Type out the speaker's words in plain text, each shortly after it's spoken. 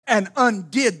and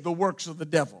undid the works of the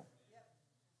devil.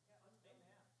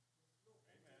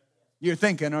 You're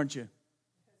thinking, aren't you?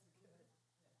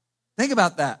 Think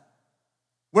about that.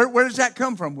 Where does that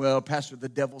come from? Well, Pastor, the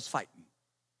devil's fighting.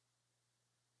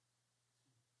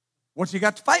 What's he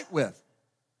got to fight with?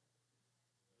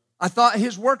 I thought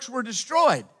his works were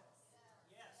destroyed.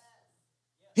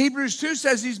 Hebrews 2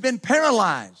 says he's been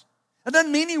paralyzed. That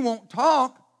doesn't mean he won't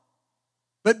talk.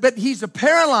 But he's a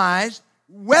paralyzed,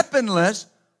 weaponless,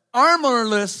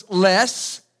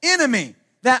 armorless enemy.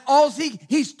 That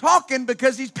he's talking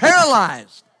because he's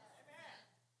paralyzed.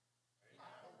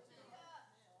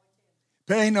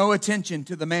 Pay no attention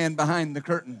to the man behind the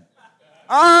curtain.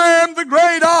 I am the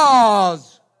great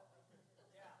Oz.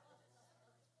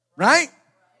 Right?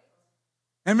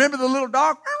 And remember the little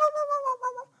dog?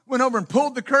 Went over and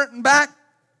pulled the curtain back.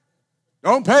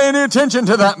 Don't pay any attention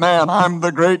to that man. I'm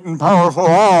the great and powerful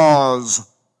Oz.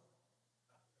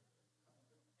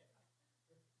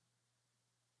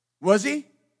 Was he?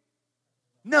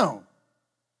 No.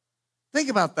 Think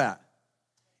about that.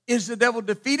 Is the devil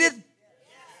defeated?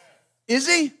 Is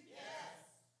he?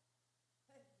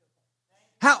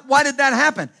 Why did that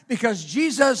happen? Because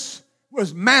Jesus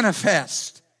was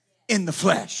manifest in the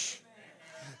flesh.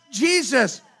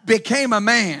 Jesus became a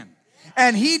man.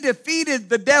 And he defeated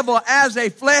the devil as a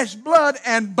flesh, blood,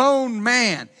 and bone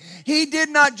man. He did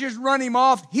not just run him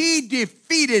off. He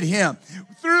defeated him.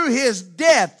 Through his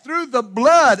death, through the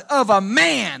blood of a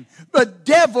man, the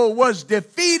devil was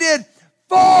defeated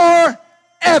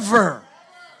forever.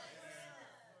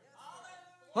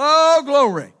 Oh,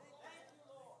 glory.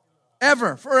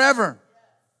 Ever, forever.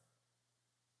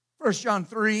 1 John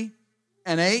 3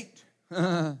 and 8.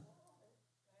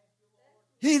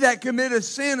 He that committeth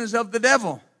sin is of the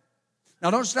devil. Now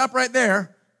don't stop right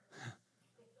there.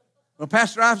 Well,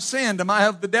 Pastor, I've sinned. Am I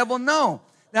of the devil? No.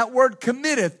 That word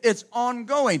committeth, it's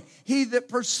ongoing. He that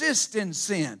persists in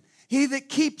sin. He that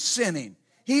keeps sinning.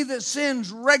 He that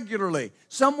sins regularly.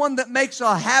 Someone that makes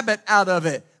a habit out of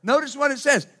it. Notice what it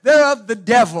says. They're of the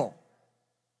devil.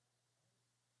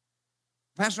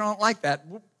 Pastor, I don't like that.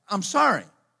 I'm sorry.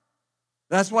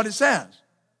 That's what it says.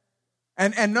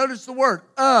 And notice the word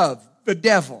of the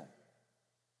devil.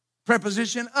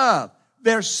 Preposition of.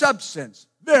 Their substance.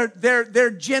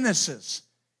 Their genesis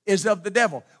is of the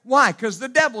devil. Why? Because the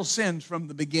devil sins from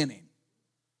the beginning.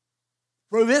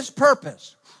 For this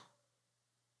purpose,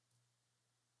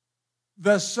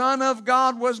 the Son of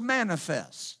God was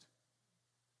manifest,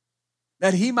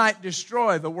 that he might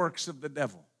destroy the works of the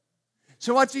devil.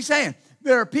 So what's he saying?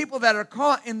 There are people that are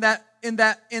caught in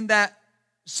that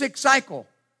sick cycle.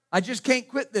 I just can't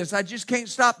quit this. I just can't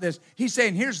stop this. He's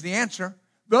saying, here's the answer.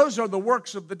 Those are the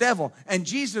works of the devil. And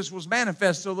Jesus was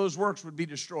manifest so those works would be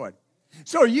destroyed.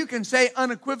 So you can say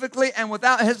unequivocally and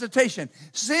without hesitation,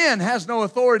 sin has no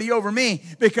authority over me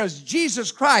because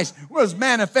Jesus Christ was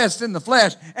manifest in the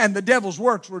flesh and the devil's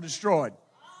works were destroyed.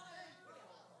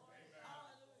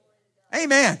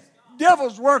 Amen.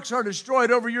 Devil's works are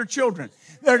destroyed over your children.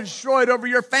 They're destroyed over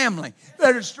your family.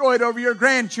 They're destroyed over your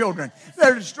grandchildren.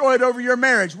 They're destroyed over your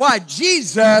marriage. Why?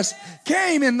 Jesus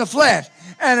came in the flesh.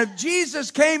 And if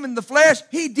Jesus came in the flesh,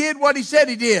 he did what he said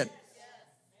he did.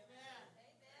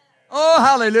 Oh,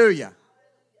 hallelujah.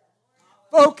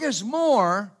 Focus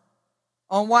more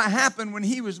on what happened when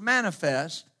he was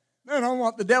manifest than on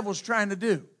what the devil's trying to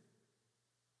do.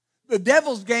 The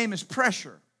devil's game is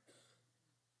pressure.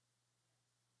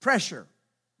 Pressure.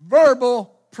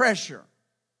 Verbal pressure.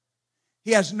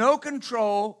 He has no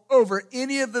control over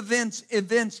any of the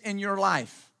events in your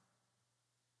life.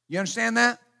 You understand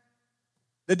that?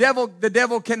 The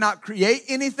devil cannot create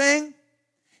anything.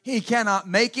 He cannot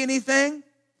make anything.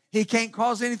 He can't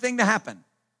cause anything to happen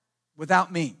without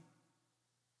me.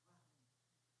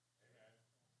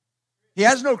 He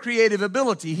has no creative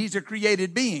ability. He's a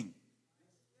created being.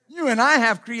 You and I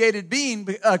have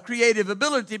creative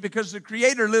ability because the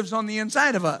Creator lives on the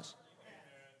inside of us.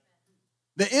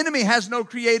 The enemy has no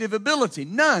creative ability.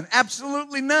 None.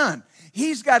 Absolutely none.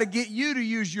 He's got to get you to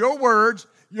use your words,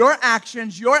 your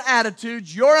actions, your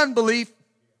attitudes, your unbelief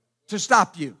to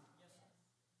stop you.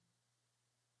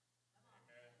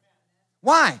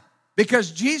 Why?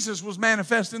 Because Jesus was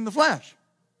manifest in the flesh.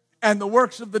 And the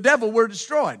works of the devil were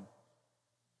destroyed.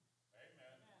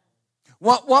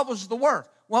 What was the work?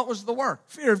 What was the work?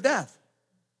 Fear of death.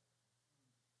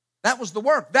 That was the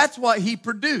work. That's what he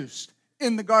produced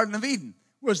in the Garden of Eden.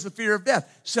 was the fear of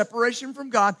death. Separation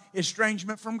from God,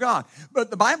 estrangement from God.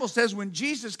 But the Bible says when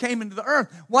Jesus came into the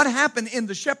earth, what happened in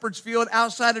the shepherd's field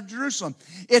outside of Jerusalem?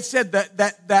 It said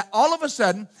that all of a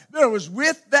sudden there was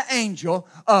with the angel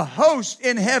a host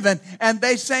in heaven, and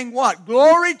they sang what?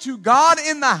 Glory to God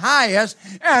in the highest,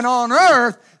 and on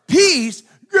earth peace,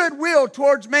 goodwill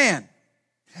towards man.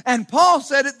 And Paul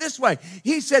said it this way.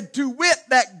 He said, to wit,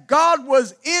 that God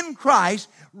was in Christ,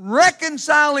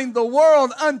 reconciling the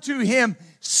world unto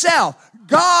himself.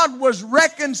 God was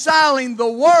reconciling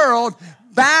the world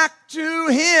back to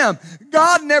him.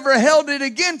 God never held it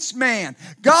against man.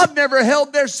 God never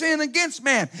held their sin against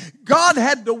man. God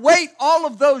had to wait all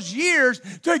of those years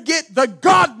to get the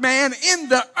God-man in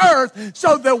the earth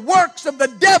so the works of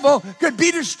the devil could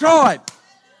be destroyed.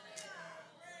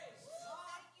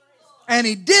 And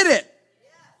he did it.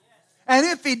 And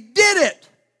if he did it,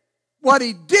 what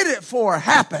he did it for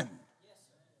happened.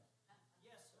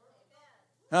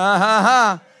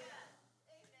 I'm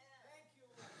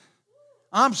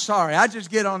sorry, I just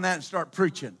get on that and start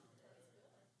preaching.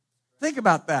 Think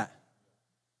about that.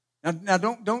 Now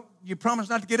don't you promise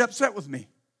not to get upset with me.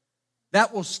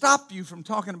 That will stop you from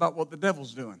talking about what the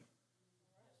devil's doing.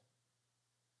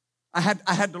 I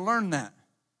had to learn that.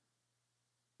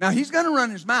 Now, he's going to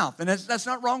run his mouth, and that's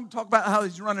not wrong to talk about how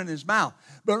he's running his mouth.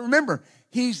 But remember,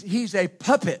 he's a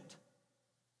puppet.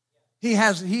 He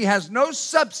has no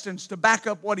substance to back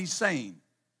up what he's saying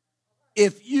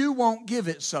if you won't give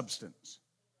it substance.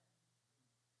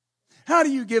 How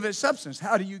do you give it substance?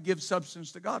 How do you give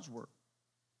substance to God's word?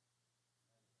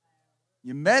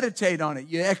 You meditate on it.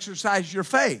 You exercise your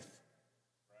faith.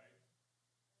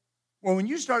 Well, when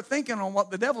you start thinking on what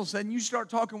the devil said and you start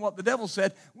talking what the devil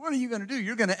said, what are you going to do?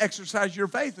 You're going to exercise your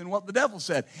faith in what the devil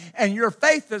said. And your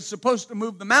faith that's supposed to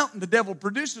move the mountain the devil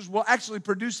produces will actually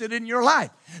produce it in your life.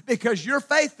 Because your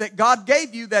faith that God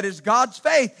gave you, that is God's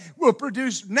faith, will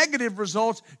produce negative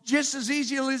results just as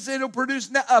easily as it'll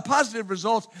produce positive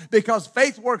results, because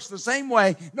faith works the same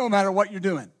way no matter what you're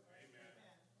doing.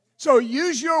 So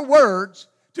use your words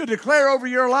to declare over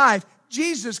your life,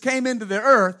 Jesus came into the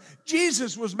earth.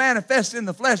 Jesus was manifest in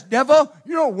the flesh. Devil,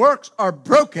 your works are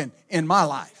broken in my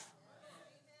life.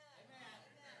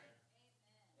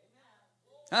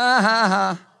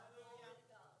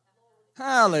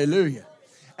 Hallelujah.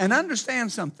 And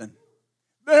understand something.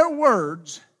 Their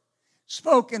words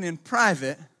spoken in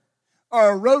private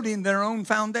are eroding their own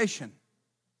foundation.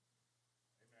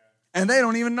 And they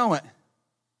don't even know it.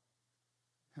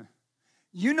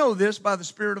 You know this by the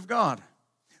Spirit of God.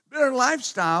 Their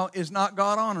lifestyle is not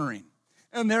God-honoring.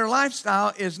 And their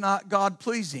lifestyle is not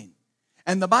God-pleasing.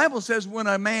 And the Bible says when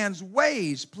a man's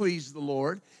ways please the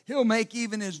Lord, he'll make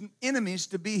even his enemies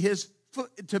to be at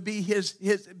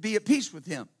peace with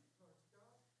him.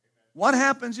 What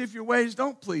happens if your ways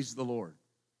don't please the Lord?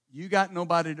 You got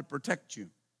nobody to protect you.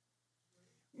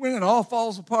 When it all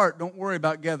falls apart, don't worry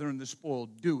about gathering the spoil.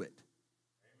 Do it.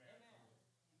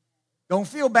 Don't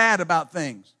feel bad about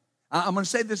things. I'm going to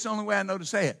say this the only way I know to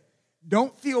say it.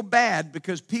 Don't feel bad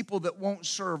because people that won't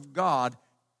serve God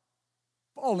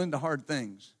fall into hard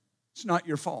things. It's not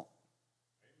your fault.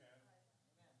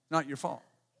 Not your fault.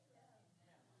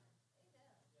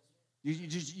 You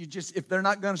just if they're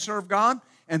not going to serve God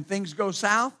and things go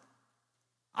south,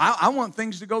 I want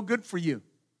things to go good for you.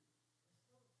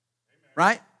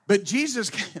 Right? But Jesus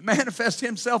can manifest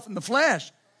himself in the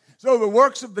flesh, so the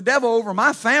works of the devil over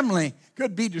my family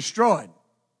could be destroyed.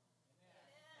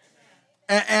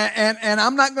 And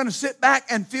I'm not going to sit back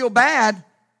and feel bad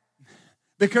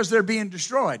because they're being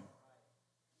destroyed.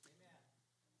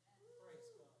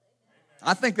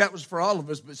 I think that was for all of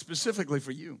us, but specifically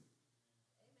for you.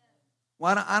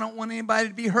 Well, I don't want anybody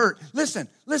to be hurt. Listen.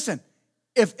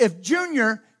 If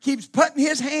Junior keeps putting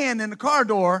his hand in the car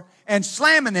door and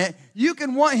slamming it, you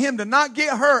can want him to not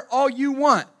get hurt all you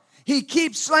want. He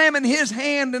keeps slamming his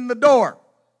hand in the door.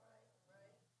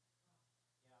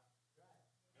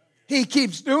 He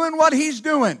keeps doing what he's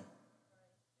doing.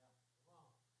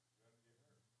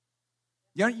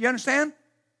 You understand?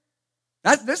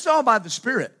 This is all by the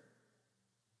Spirit.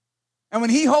 And when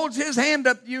he holds his hand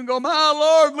up to you and go, my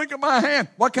Lord, look at my hand.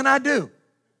 What can I do?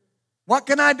 What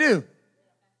can I do?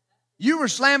 You were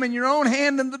slamming your own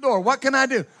hand in the door. What can I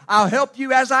do? I'll help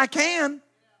you as I can.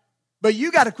 But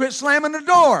you got to quit slamming the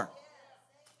door.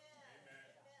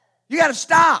 You got to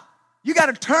stop. You got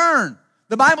to turn.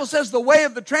 The Bible says the way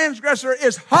of the transgressor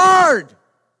is hard.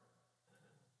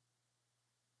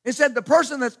 It said the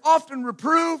person that's often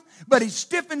reproved, but he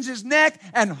stiffens his neck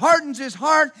and hardens his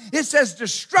heart. It says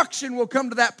destruction will come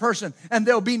to that person and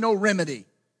there'll be no remedy.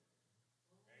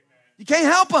 You can't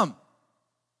help them.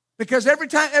 Because every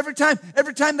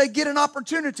time they get an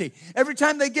opportunity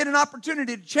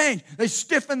to change, they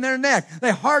stiffen their neck, they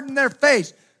harden their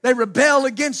face, they rebel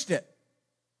against it.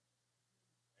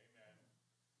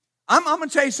 I'm going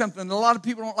to tell you something that a lot of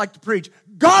people don't like to preach.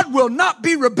 God will not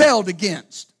be rebelled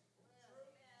against.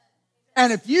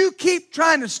 And if you keep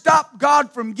trying to stop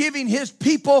God from giving His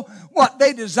people what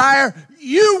they desire,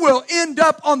 you will end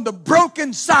up on the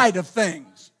broken side of things.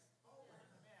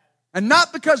 And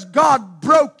not because God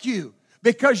broke you,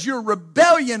 because your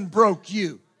rebellion broke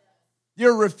you.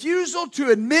 Your refusal to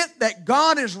admit that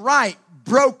God is right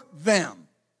broke them.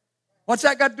 What's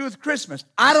that got to do with Christmas?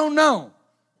 I don't know.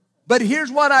 But here's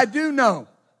what I do know.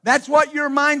 That's what your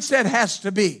mindset has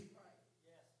to be.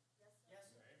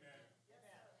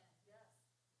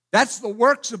 That's the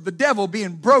works of the devil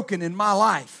being broken in my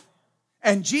life.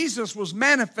 And Jesus was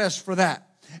manifest for that.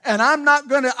 And I'm not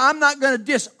going to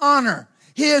dishonor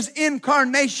His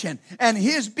incarnation and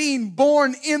His being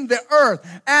born in the earth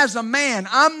as a man.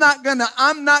 I'm not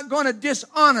going to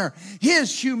dishonor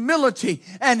His humility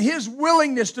and His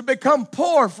willingness to become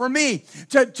poor for me,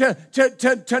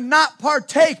 to not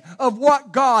partake of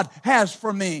what God has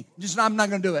for me. I'm not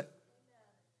going to do it.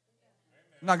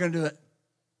 I'm not going to do it.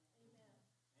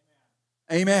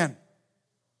 Amen.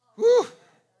 Whew.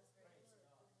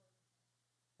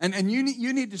 And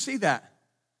you need to see that.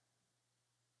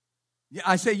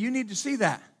 I say you need to see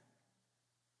that.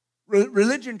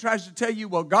 Religion tries to tell you,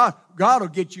 well, God will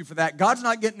get you for that. God's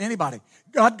not getting anybody.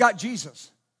 God got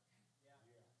Jesus.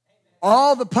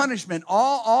 All the punishment,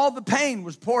 all the pain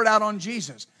was poured out on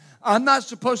Jesus. I'm not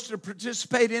supposed to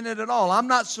participate in it at all. I'm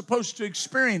not supposed to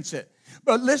experience it.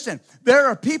 But listen, there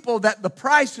are people that the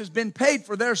price has been paid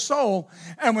for their soul,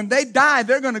 and when they die,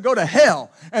 they're going to go to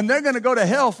hell. And they're going to go to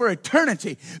hell for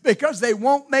eternity because they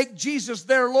won't make Jesus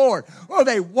their Lord, or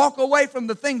they walk away from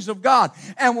the things of God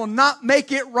and will not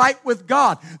make it right with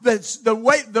God.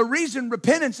 The reason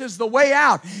repentance is the way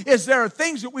out is there are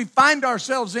things that we find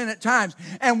ourselves in at times,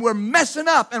 and we're messing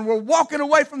up and we're walking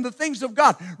away from the things of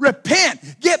God.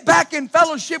 Repent. Get back in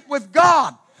fellowship with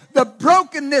God. The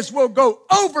brokenness will go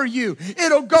over you.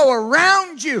 It'll go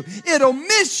around you. It'll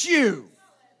miss you.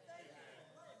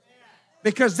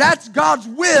 Because that's God's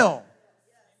will.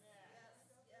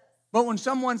 But when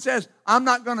someone says, I'm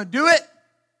not going to do it,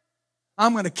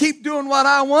 I'm going to keep doing what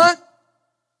I want,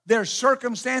 their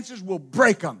circumstances will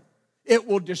break them. It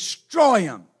will destroy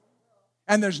them.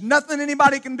 And there's nothing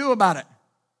anybody can do about it.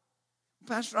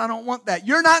 Pastor, I don't want that.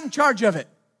 You're not in charge of it.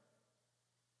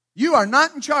 You are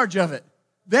not in charge of it.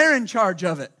 They're in charge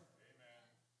of it.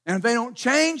 And if they don't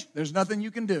change, there's nothing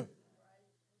you can do.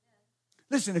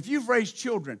 Listen, if you've raised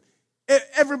children,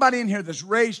 everybody in here that's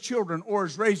raised children or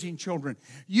is raising children,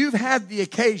 you've had the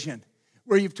occasion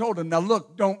where you've told them, now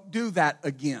look, don't do that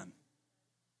again.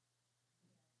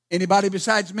 Anybody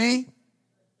besides me?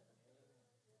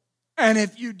 And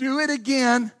if you do it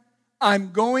again,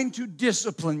 I'm going to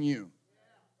discipline you.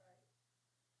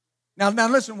 Now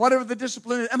listen, whatever the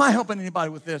discipline is, am I helping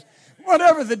anybody with this?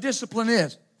 Whatever the discipline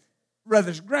is, whether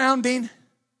it's grounding,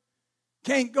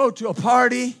 can't go to a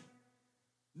party,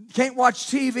 can't watch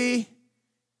TV,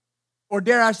 or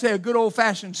dare I say a good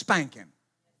old-fashioned spanking.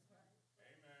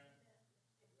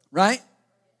 Right?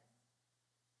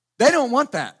 They don't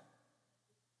want that.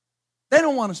 They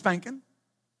don't want a spanking.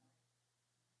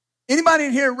 Anybody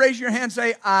in here raise your hand and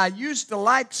say, I used to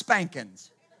like spankings.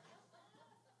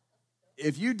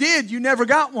 If you did, you never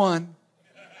got one.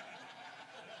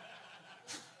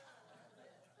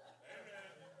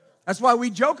 That's why we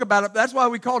joke about it. That's why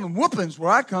we call them whoopings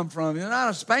where I come from. It's not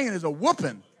a spanking, it's a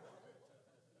whooping.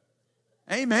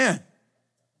 Amen.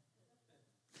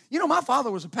 You know, my father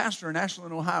was a pastor in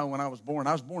Ashland, Ohio when I was born.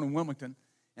 I was born in Wilmington,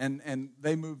 and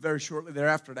they moved very shortly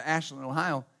thereafter to Ashland,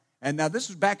 Ohio. And now this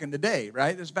was back in the day,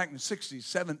 right? This was back in the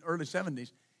 60s, early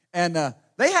 70s. And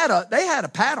they had a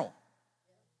paddle.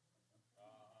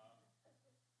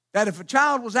 That if a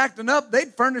child was acting up,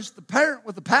 they'd furnish the parent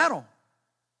with a paddle.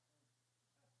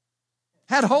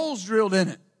 Had holes drilled in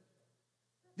it.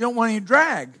 You don't want any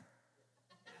drag.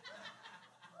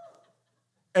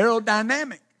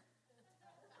 Aerodynamic.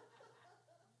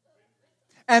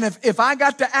 And if I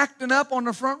got to acting up on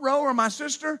the front row or my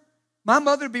sister, my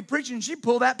mother would be preaching and she'd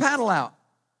pull that paddle out.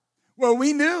 Well,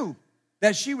 we knew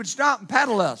that she would stop and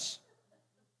paddle us.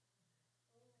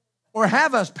 Or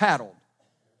have us paddled.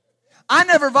 I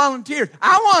never volunteered.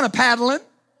 I want a paddling.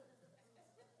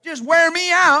 Just wear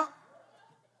me out.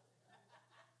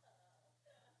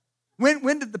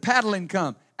 When did the paddling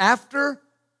come? After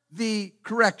the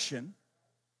correction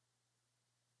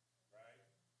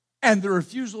and the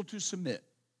refusal to submit.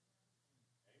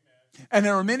 And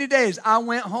there were many days I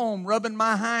went home rubbing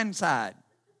my hindside.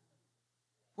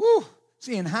 Woo!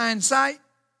 See, in hindsight,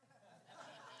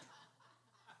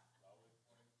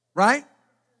 right?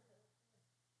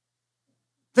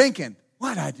 Thinking,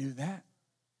 why'd I do that?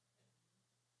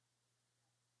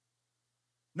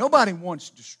 Nobody wants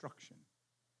destruction.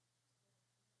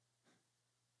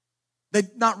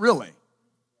 Not really.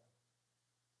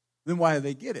 Then why do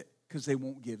they get it? Because they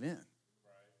won't give in.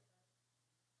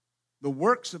 The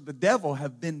works of the devil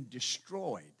have been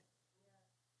destroyed.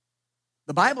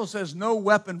 The Bible says no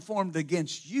weapon formed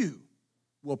against you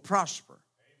will prosper.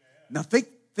 Now think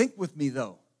with me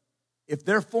though. If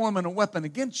they're forming a weapon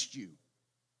against you,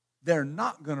 they're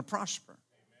not going to prosper.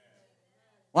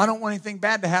 Well, I don't want anything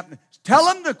bad to happen. Tell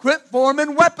them to quit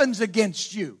forming weapons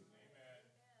against you.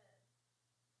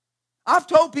 I've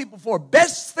told people before,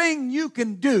 best thing you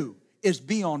can do is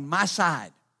be on my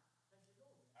side.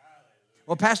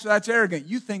 Well, Pastor, that's arrogant.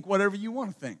 You think whatever you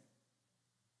want to think.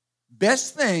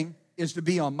 Best thing is to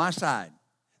be on my side.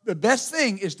 The best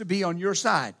thing is to be on your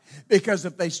side. Because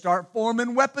if they start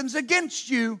forming weapons against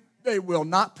you, they will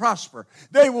not prosper.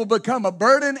 They will become a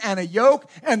burden and a yoke,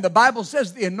 and the Bible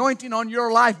says the anointing on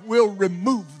your life will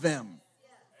remove them.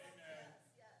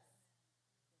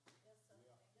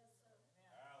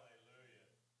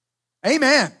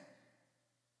 Amen.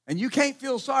 And you can't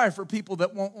feel sorry for people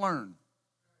that won't learn.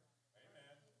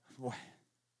 Boy.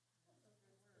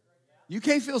 You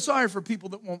can't feel sorry for people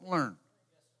that won't learn.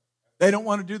 They don't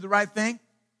want to do the right thing.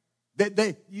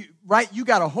 You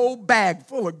got a whole bag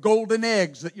full of golden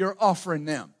eggs that you're offering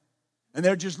them. And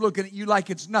they're just looking at you like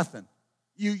it's nothing.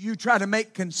 You try to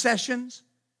make concessions,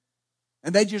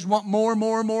 and they just want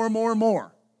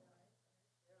more.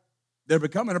 They're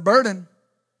becoming a burden.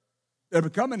 They're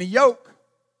becoming a yoke.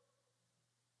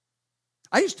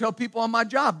 I used to tell people on my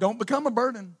job, don't become a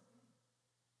burden.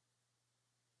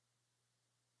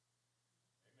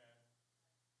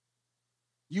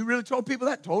 You really told people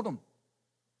that? Told them.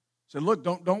 Said, look,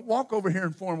 don't walk over here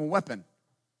and form a weapon.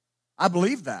 I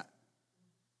believe that.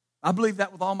 I believe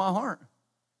that with all my heart.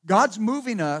 God's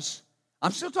moving us.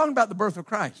 I'm still talking about the birth of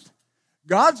Christ.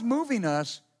 God's moving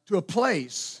us to a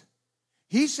place.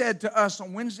 He said to us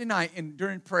on Wednesday night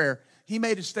during prayer, he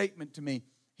made a statement to me.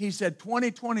 He said,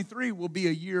 2023 will be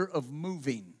a year of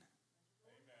moving.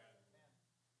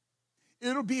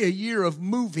 It'll be a year of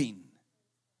moving.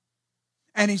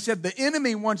 And he said, the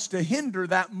enemy wants to hinder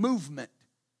that movement.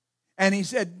 And he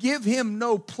said, give him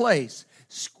no place.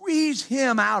 Squeeze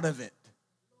him out of it.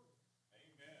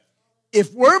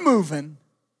 If we're moving,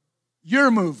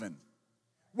 you're moving.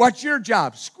 What's your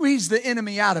job? Squeeze the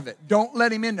enemy out of it. Don't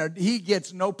let him in there. He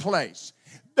gets no place.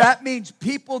 That means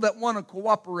people that want to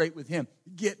cooperate with him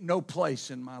get no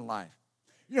place in my life.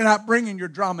 You're not bringing your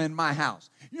drama in my house.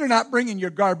 You're not bringing your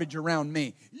garbage around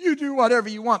me. You do whatever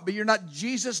you want, but you're not.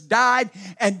 Jesus died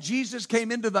and Jesus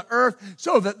came into the earth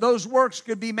so that those works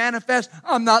could be manifest.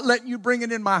 I'm not letting you bring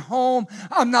it in my home.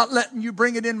 I'm not letting you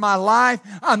bring it in my life.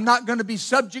 I'm not going to be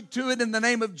subject to it in the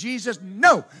name of Jesus.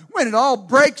 No, when it all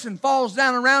breaks and falls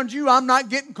down around you, I'm not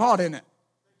getting caught in it.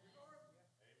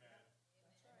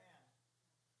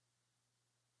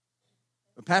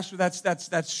 But Pastor,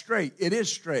 that's straight. It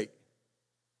is straight.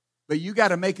 But you got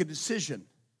to make a decision.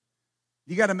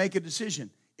 You got to make a decision.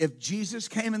 If Jesus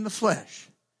came in the flesh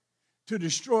to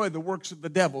destroy the works of the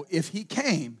devil, if he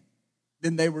came,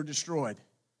 then they were destroyed.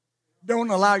 Don't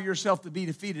allow yourself to be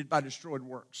defeated by destroyed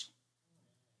works.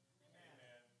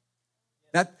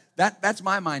 That's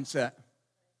my mindset.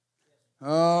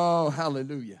 Oh,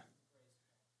 hallelujah.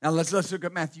 Now let's look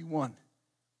at Matthew 1.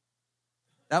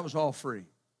 That was all free.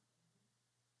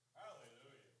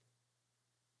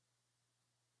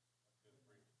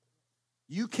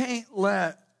 You can't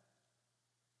let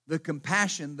the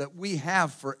compassion that we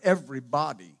have for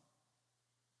everybody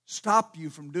stop you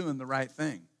from doing the right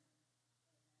thing.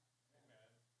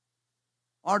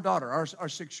 Our daughter, our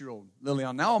 6-year-old,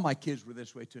 Lillian, now all my kids were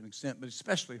this way to an extent, but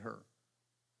especially her.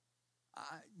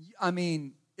 I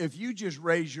mean, if you just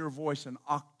raise your voice an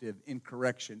octave in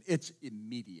correction, it's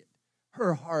immediate.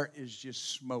 Her heart is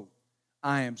just smoke.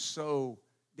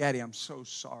 Daddy, I'm so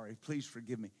sorry. Please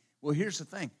forgive me. Well, here's the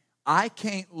thing. I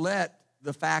can't let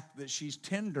the fact that she's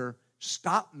tender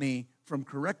stop me from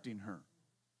correcting her.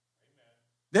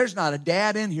 There's not a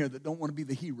dad in here that don't want to be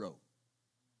the hero.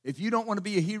 If you don't want to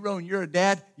be a hero and you're a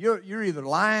dad, you're either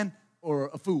lying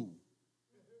or a fool.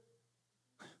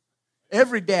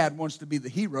 Every dad wants to be the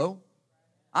hero.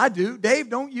 I do.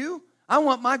 Dave, don't you? I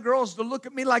want my girls to look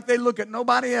at me like they look at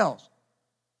nobody else.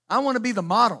 I want to be the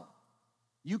model.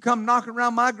 You come knocking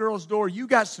around my girl's door, you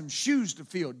got some shoes to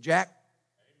fill, Jack.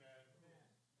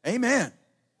 Amen.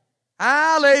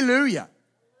 Hallelujah.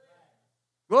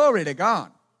 Glory to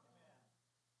God.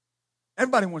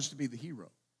 Everybody wants to be the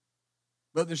hero.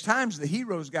 But there's times the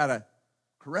hero's got to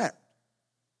correct.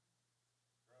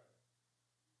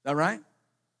 Is that right?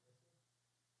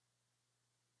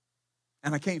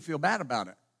 And I can't feel bad about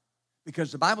it.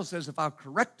 Because the Bible says if I'll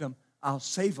correct them, I'll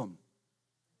save them.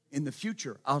 In the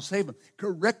future, I'll save them.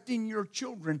 Correcting your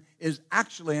children is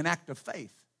actually an act of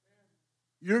faith.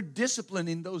 You're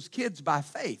disciplining those kids by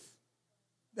faith.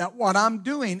 That what I'm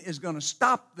doing is going to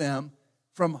stop them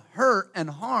from hurt and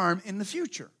harm in the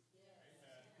future.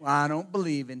 Well, I don't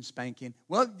believe in spanking.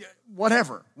 Well,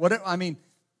 whatever. I mean,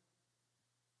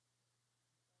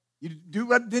 you do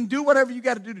whatever you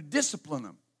got to do to discipline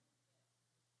them.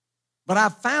 But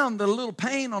I've found that a little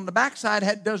pain on the backside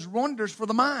does wonders for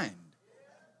the mind.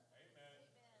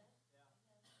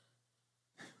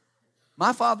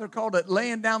 My father called it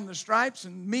laying down the stripes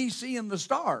and me seeing the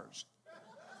stars.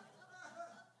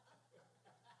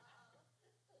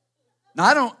 Now,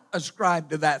 I don't ascribe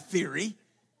to that theory.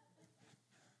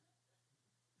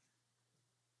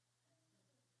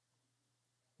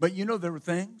 But you know, there were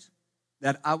things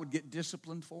that I would get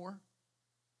disciplined for,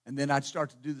 and then I'd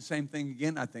start to do the same thing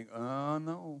again. I'd think, oh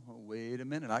no, wait a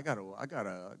minute, I got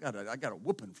a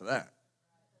whooping for that.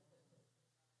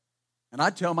 And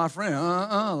I'd tell my friend,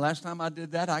 last time I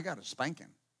did that, I got a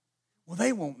spanking. Well,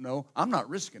 they won't know. I'm not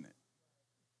risking it.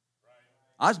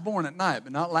 I was born at night,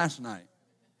 but not last night.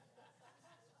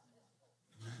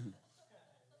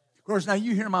 Of course, now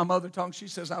you hear my mother talk. She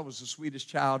says I was the sweetest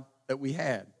child that we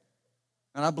had.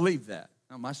 And I believe that.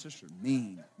 Now, my sister,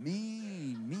 mean.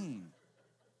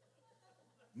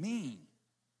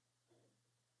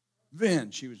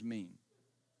 Then she was mean.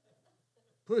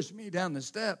 Pushed me down the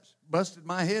steps, busted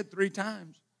my head 3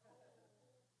 times,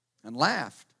 and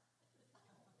laughed.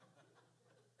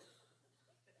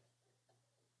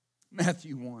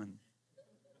 Matthew 1,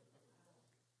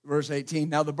 verse 18.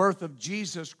 Now the birth of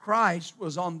Jesus Christ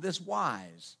was on this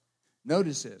wise.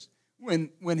 Notice this.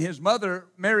 When his mother,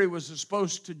 Mary, was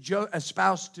espoused to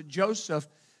Joseph,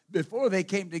 before they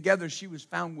came together, she was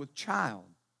found with child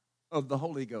of the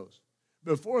Holy Ghost.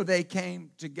 Before they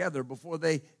came together, before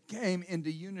they came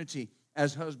into unity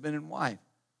as husband and wife.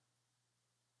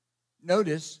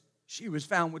 Notice, she was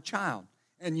found with child.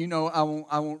 And you know, I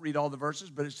won't read all the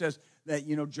verses, but it says that,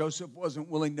 you know, Joseph wasn't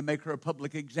willing to make her a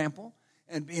public example.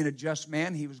 And being a just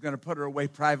man, he was going to put her away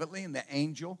privately. And the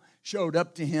angel showed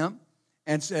up to him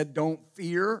and said, don't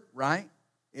fear, right?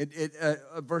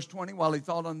 Verse 20, while he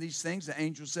thought on these things, the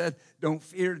angel said, don't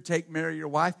fear to take Mary your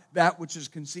wife. That which is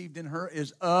conceived in her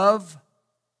is of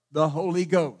the Holy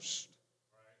Ghost.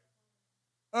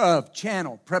 Of,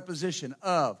 channel, preposition,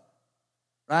 of,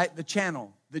 right? The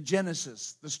channel, the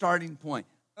genesis, the starting point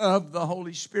of the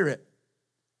Holy Spirit.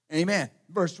 Amen.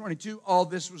 Verse 22, all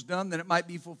this was done that it might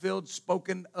be fulfilled,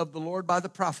 spoken of the Lord by the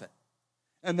prophet.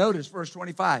 And notice verse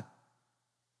 25.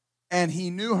 And he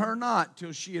knew her not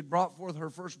till she had brought forth her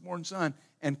firstborn son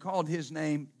and called his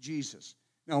name Jesus.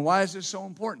 Now, why is this so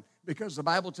important? Because the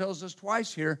Bible tells us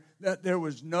twice here that there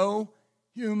was no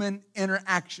human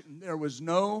interaction. There was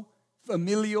no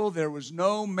familial, there was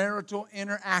no marital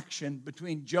interaction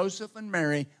between Joseph and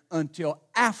Mary until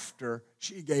after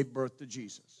she gave birth to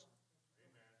Jesus.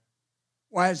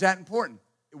 Why is that important?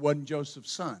 It wasn't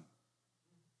Joseph's son.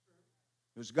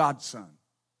 It was God's son.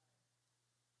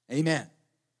 Amen.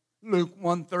 Luke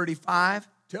 1:35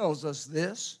 tells us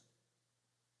this.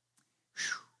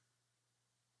 Whew.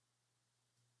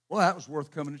 Well, that was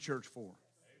worth coming to church for.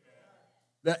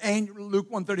 The angel, Luke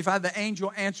 1:35, the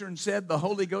angel answered and said, the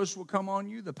Holy Ghost will come on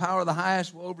you, the power of the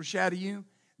highest will overshadow you.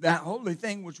 That holy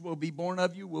thing which will be born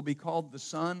of you will be called the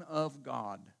Son of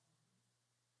God.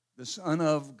 The Son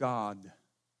of God.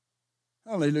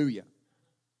 Hallelujah.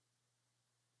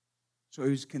 So he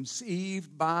was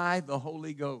conceived by the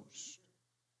Holy Ghost.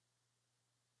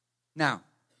 Now,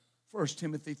 1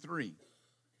 Timothy 3.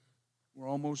 We're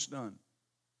almost done.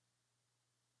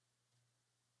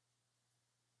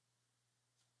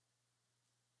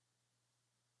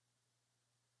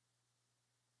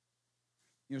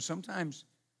 You know, sometimes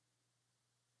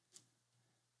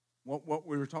what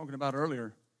we were talking about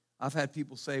earlier, I've had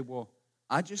people say, well,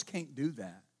 I just can't do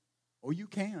that. Oh, you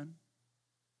can,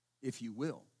 if you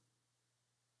will.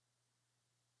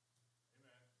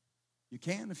 You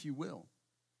can if you will.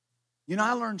 You know,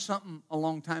 I learned something a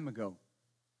long time ago.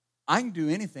 I can do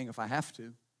anything if I have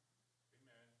to.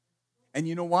 And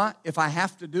you know what? If I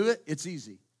have to do it, it's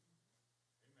easy.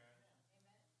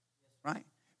 Right?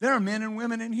 There are men and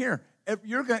women in here. If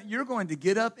you're going to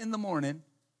get up in the morning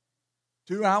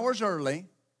 2 hours early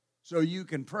so you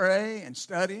can pray and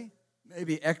study.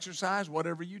 maybe exercise,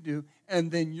 whatever you do,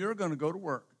 and then you're going to go to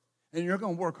work. And you're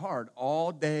going to work hard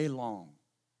all day long.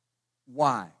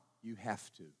 Why? You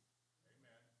have to.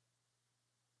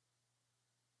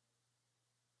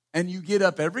 And you get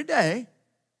up every day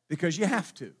because you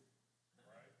have to.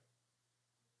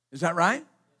 Is that right?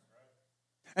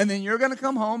 And then you're going to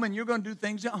come home and you're going to do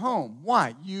things at home.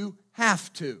 Why? You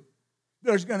have to.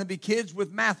 There's going to be kids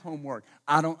with math homework.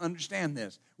 I don't understand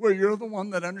this. Well, you're the one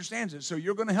that understands it, so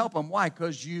you're going to help them. Why?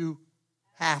 Because you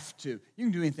have to. You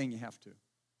can do anything you have to.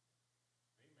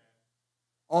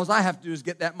 All I have to do is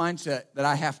get that mindset that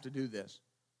I have to do this.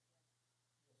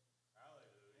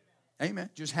 Amen.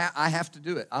 I have to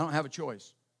do it. I don't have a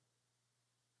choice.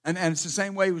 And it's the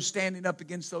same way with standing up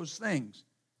against those things.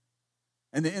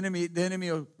 And the enemy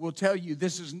will tell you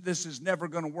this is never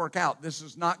going to work out. This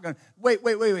is not going to. Wait.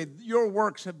 Your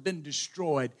works have been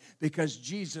destroyed because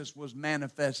Jesus was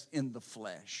manifest in the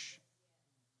flesh.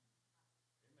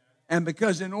 And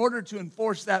because in order to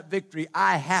enforce that victory,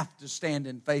 I have to stand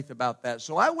in faith about that.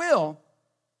 So I will,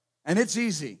 and it's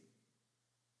easy.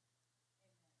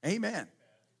 Amen.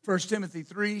 1 Timothy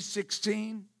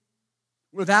 3:16,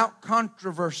 without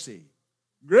controversy,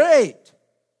 great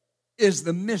is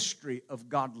the mystery of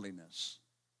godliness.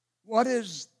 What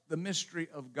is the mystery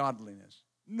of godliness?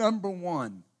 Number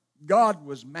one, God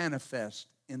was manifest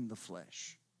in the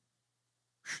flesh.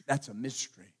 That's a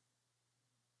mystery.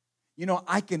 You know,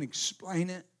 I can explain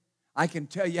it. I can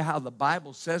tell you how the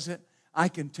Bible says it. I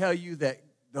can tell you that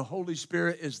the Holy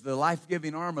Spirit is the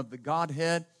life-giving arm of the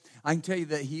Godhead. I can tell you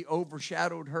that He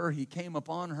overshadowed her, He came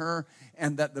upon her,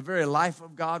 and that the very life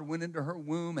of God went into her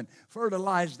womb and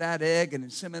fertilized that egg and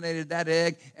inseminated that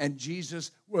egg, and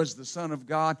Jesus was the Son of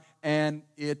God, and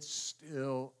it's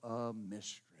still a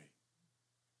mystery.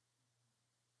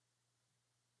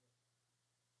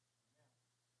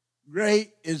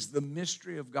 Great is the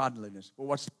mystery of godliness. Well,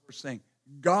 what's the first thing?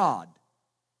 God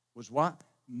was what?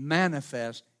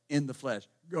 Manifest in the flesh.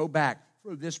 Go back.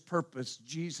 For this purpose,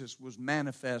 Jesus was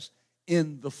manifest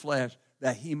in the flesh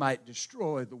that He might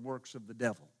destroy the works of the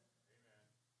devil.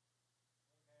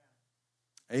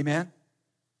 Amen.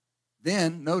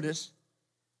 Then, notice,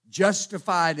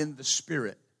 justified in the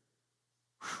Spirit.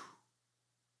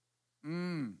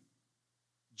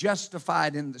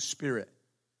 Justified in the Spirit.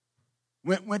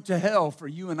 Went to hell for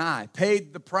you and I,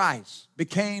 paid the price,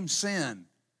 became sin,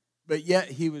 but yet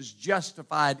He was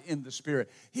justified in the Spirit.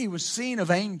 He was seen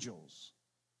of angels.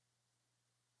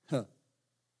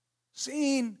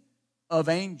 Seen of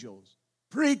angels,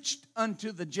 preached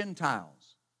unto the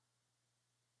Gentiles,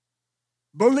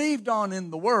 believed on in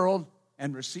the world,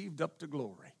 and received up to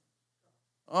glory.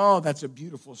 Oh, that's a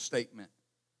beautiful statement.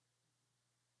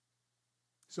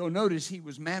 So notice He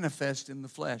was manifest in the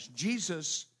flesh.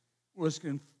 Jesus was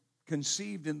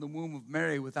conceived in the womb of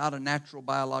Mary without a natural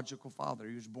biological father.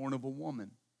 He was born of a woman.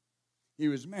 He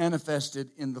was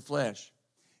manifested in the flesh.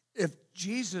 If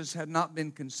Jesus had not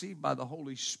been conceived by the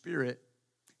Holy Spirit,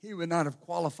 He would not have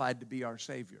qualified to be our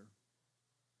Savior.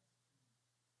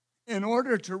 In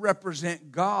order to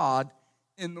represent God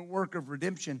in the work of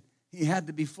redemption, He had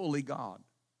to be fully God.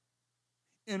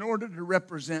 In order to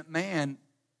represent man,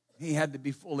 He had to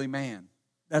be fully man.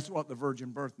 That's what the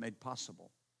virgin birth made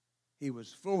possible. He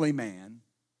was fully man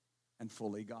and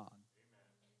fully God.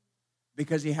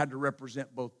 Because He had to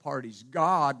represent both parties.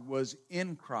 God was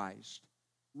in Christ,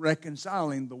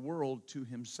 reconciling the world to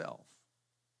Himself.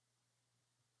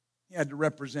 He had to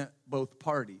represent both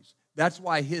parties. That's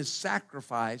why His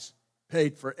sacrifice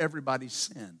paid for everybody's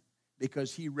sin,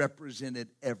 because He represented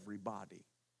everybody.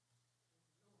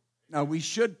 Now, we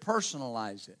should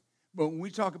personalize it, but when we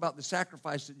talk about the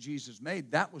sacrifice that Jesus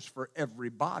made, that was for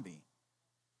everybody.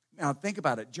 Now, think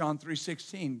about it. John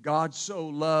 3:16, God so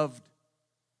loved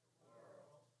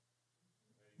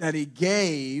that He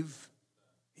gave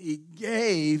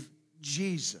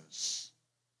Jesus.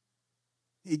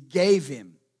 He gave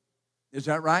Him. Is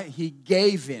that right? He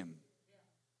gave Him.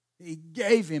 He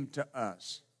gave Him to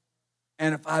us.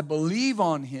 And if I believe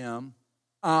on Him,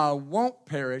 I won't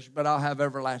perish, but I'll have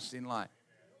everlasting life.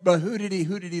 But who did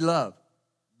He love?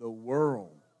 The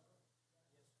world.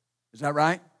 Is that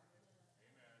right?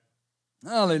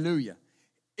 Hallelujah.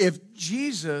 If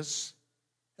Jesus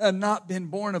had not been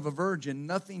born of a virgin,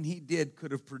 nothing He did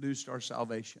could have produced our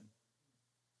salvation.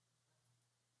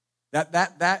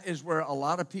 That is where a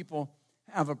lot of people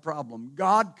have a problem.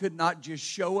 God could not just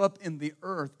show up in the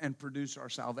earth and produce our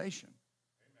salvation.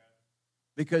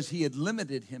 Because He had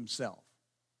limited Himself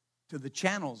to the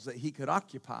channels that He could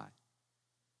occupy.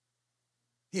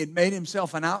 He had made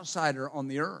Himself an outsider on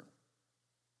the earth.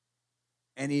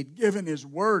 And He'd given His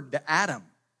word to Adam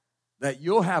that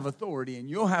you'll have authority and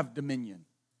you'll have dominion.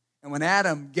 And when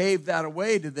Adam gave that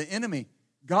away to the enemy,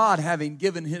 God, having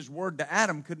given his word to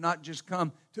Adam, could not just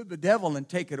come to the devil and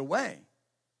take it away. Amen.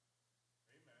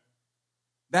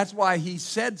 That's why he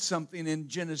said something in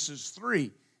Genesis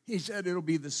 3. He said it'll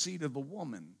be the seed of the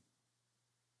woman.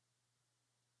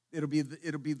 It'll be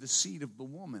the seed of the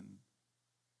woman.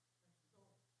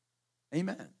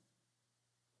 Amen.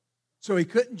 So he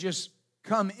couldn't just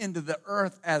come into the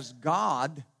earth as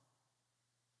God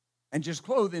and just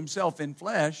clothe himself in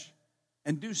flesh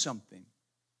and do something.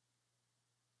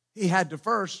 He had to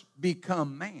first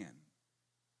become man.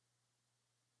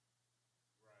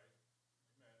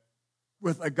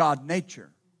 With a God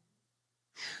nature.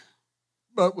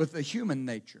 But with a human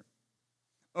nature.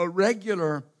 A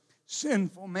regular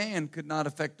sinful man could not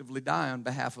effectively die on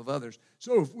behalf of others.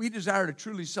 So if we desire to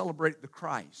truly celebrate the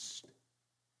Christ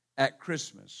at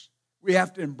Christmas, we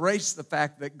have to embrace the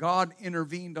fact that God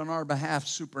intervened on our behalf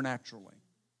supernaturally.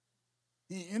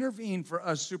 He intervened for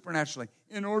us supernaturally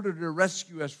in order to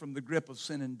rescue us from the grip of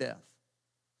sin and death.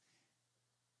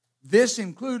 This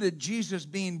included Jesus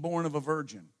being born of a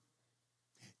virgin.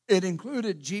 It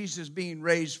included Jesus being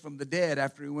raised from the dead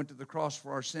after he went to the cross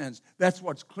for our sins. That's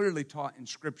what's clearly taught in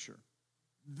Scripture.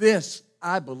 This,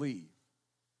 I believe.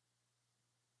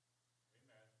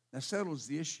 That settles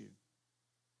the issue.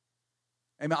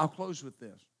 Amen. I'll close with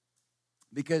this.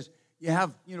 Because you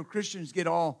have, Christians get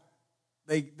all,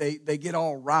 they get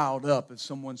all riled up if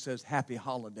someone says happy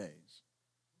holidays.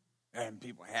 And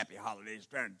people, happy holidays,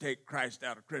 trying to take Christ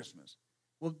out of Christmas.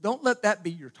 Well, don't let that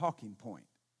be your talking point.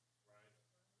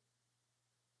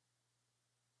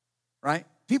 Right?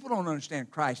 People don't understand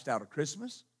Christ out of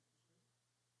Christmas.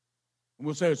 And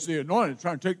we'll say it's the anointing,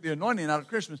 trying to take the anointing out of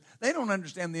Christmas. They don't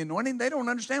understand the anointing. They don't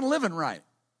understand living right.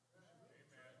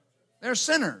 They're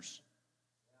sinners.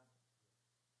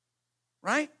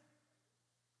 Right?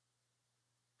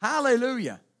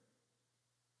 Hallelujah.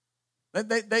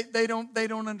 They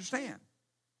don't understand.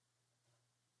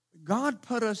 God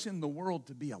put us in the world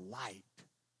to be a light.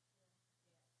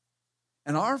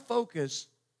 And our focus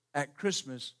at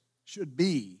Christmas should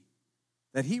be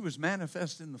that he was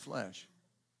manifest in the flesh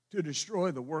to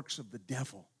destroy the works of the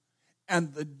devil.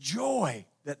 And the joy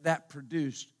that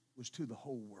produced was to the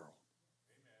whole world.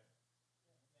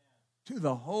 Amen. To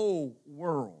the whole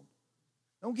world.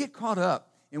 Don't get caught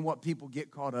up in what people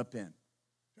get caught up in.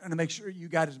 Trying to make sure you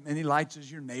got as many lights as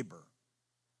your neighbor.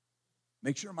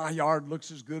 Make sure my yard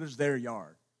looks as good as their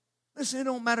yard. Listen, it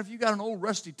don't matter if you got an old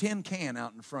rusty tin can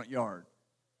out in the front yard.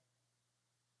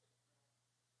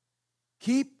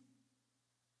 Keep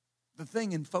the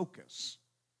thing in focus.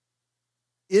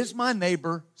 Is my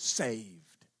neighbor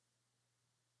saved?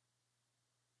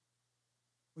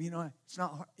 Well, it's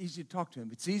not easy to talk to him.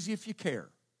 It's easy if you care.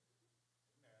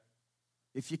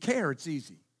 If you care, it's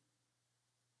easy.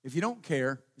 If you don't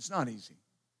care, it's not easy.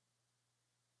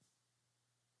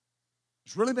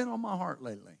 It's really been on my heart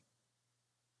lately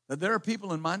that there are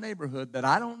people in my neighborhood that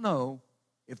I don't know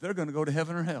if they're going to go to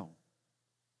heaven or hell.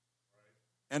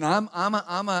 And I'm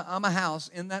a house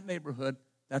in that neighborhood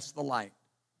that's the light.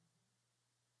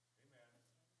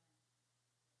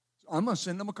 So I'm going to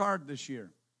send them a card this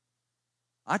year.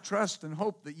 I trust and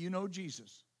hope that you know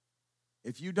Jesus.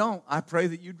 If you don't, I pray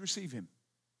that you'd receive him.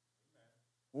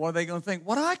 What are they going to think?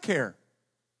 What do I care?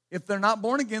 If they're not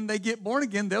born again, they get born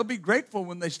again. They'll be grateful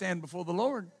when they stand before the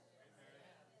Lord.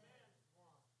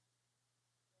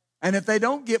 And if they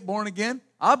don't get born again,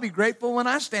 I'll be grateful when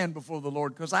I stand before the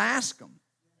Lord because I ask them.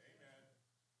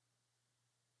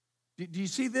 Do you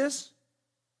see this?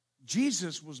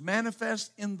 Jesus was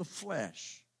manifest in the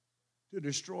flesh to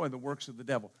destroy the works of the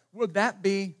devil. Would that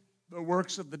be the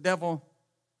works of the devil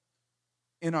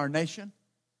in our nation?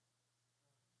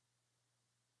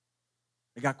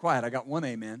 It got quiet. I got one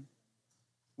amen.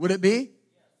 Would it be?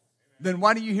 Then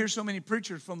why do you hear so many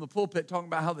preachers from the pulpit talking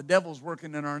about how the devil's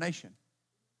working in our nation?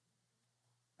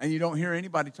 And you don't hear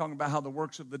anybody talking about how the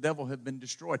works of the devil have been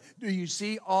destroyed. Do you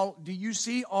see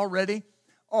already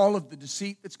all of the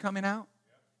deceit that's coming out?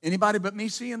 Anybody but me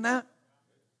seeing that?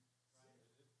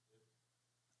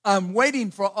 I'm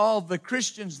waiting for all the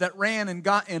Christians that ran and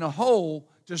got in a hole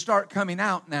to start coming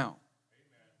out now.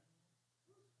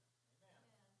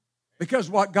 Because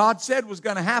what God said was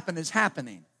going to happen is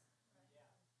happening.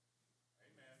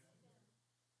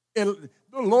 The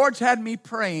Lord's had me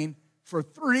praying for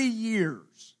 3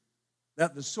 years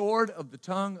that the sword of the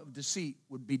tongue of deceit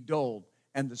would be dulled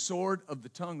and the sword of the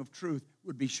tongue of truth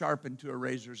would be sharpened to a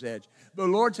razor's edge. The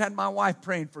Lord's had my wife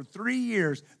praying for 3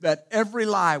 years that every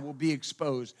lie will be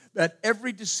exposed, that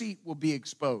every deceit will be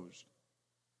exposed.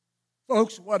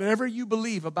 Folks, whatever you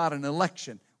believe about an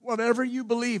election, Whatever you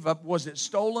believe, was it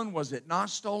stolen? Was it not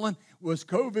stolen? Was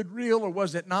COVID real or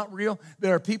was it not real?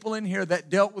 There are people in here that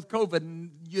dealt with COVID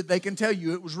and they can tell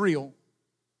you it was real.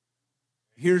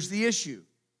 Here's the issue.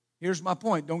 Here's my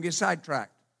point. Don't get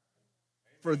sidetracked.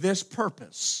 For this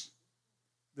purpose,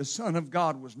 the Son of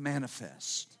God was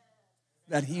manifest,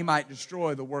 that he might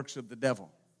destroy the works of the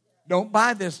devil. Don't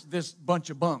buy this bunch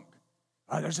of bunk.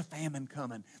 Oh, there's a famine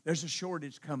coming. There's a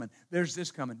shortage coming. There's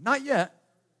this coming. Not yet.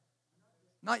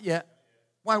 Not yet.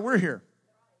 Why? We're here.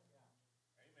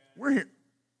 We're here.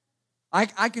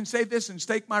 I can say this and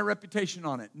stake my reputation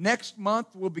on it. Next month,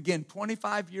 we'll begin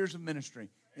 25 years of ministry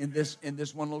in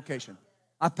this one location.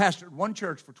 I pastored one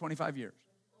church for 25 years.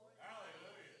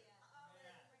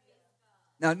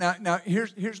 Now,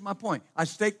 here's my point. I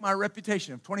stake my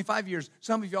reputation of 25 years.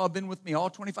 Some of y'all have been with me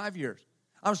all 25 years.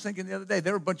 I was thinking the other day,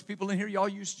 there were a bunch of people in here, y'all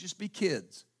used to just be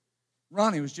kids.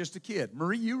 Ronnie was just a kid.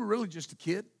 Marie, you were really just a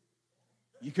kid.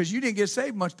 Because you didn't get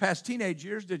saved much past teenage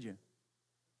years, did you?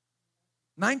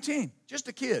 19, just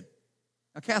a kid.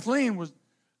 Now, Kathleen was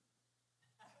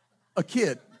a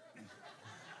kid.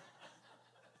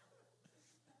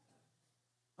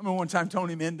 I remember one time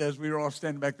Tony Mendez, we were all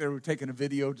standing back there, we were taking a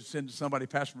video to send to somebody,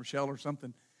 Pastor Michelle or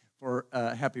something, for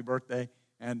happy birthday.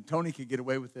 And Tony could get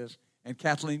away with this. And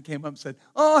Kathleen came up and said,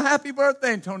 "Oh, happy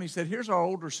birthday." And Tony said, "Here's our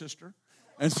older sister."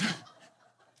 And so...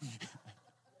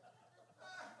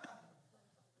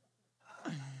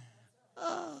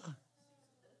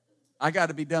 I got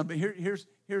to be done, but here's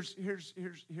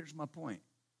my point.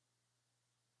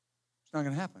 It's not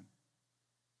going to happen.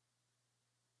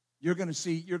 You're going to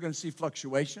see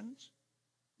fluctuations.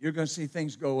 You're going to see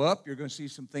things go up. You're going to see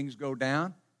some things go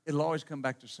down. It'll always come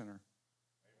back to center.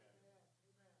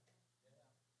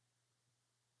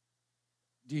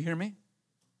 Do you hear me?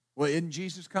 Well, isn't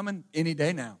Jesus coming any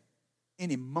day now?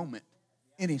 Any moment.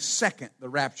 Any second, the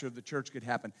rapture of the church could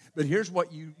happen. But here's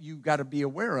what you got to be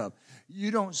aware of. You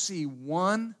don't see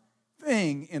one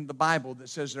thing in the Bible that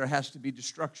says there has to be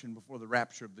destruction before the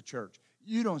rapture of the church.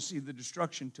 You don't see the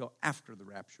destruction till after the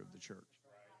rapture of the church.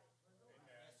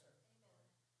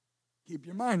 Keep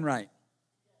your mind right.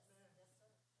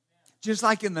 Just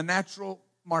like in the natural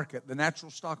market, the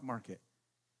natural stock market.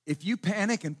 If you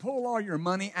panic and pull all your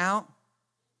money out,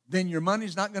 then your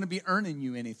money's not going to be earning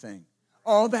you anything.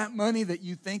 All that money that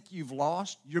you think you've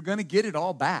lost, you're going to get it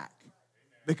all back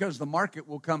because the market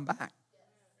will come back.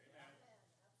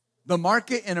 The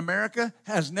market in America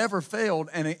has never failed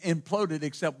and imploded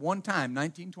except one time,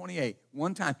 1928.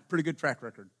 One time. Pretty good track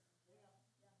record.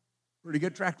 Pretty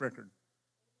good track record.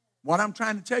 What I'm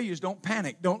trying to tell you is don't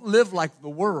panic. Don't live like the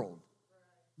world.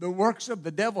 The works of the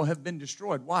devil have been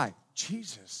destroyed. Why?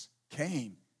 Jesus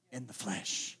came in the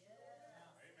flesh.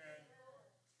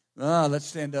 Let's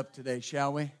stand up today,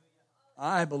 shall we?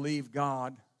 I believe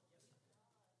God.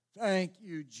 Thank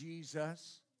you,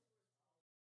 Jesus.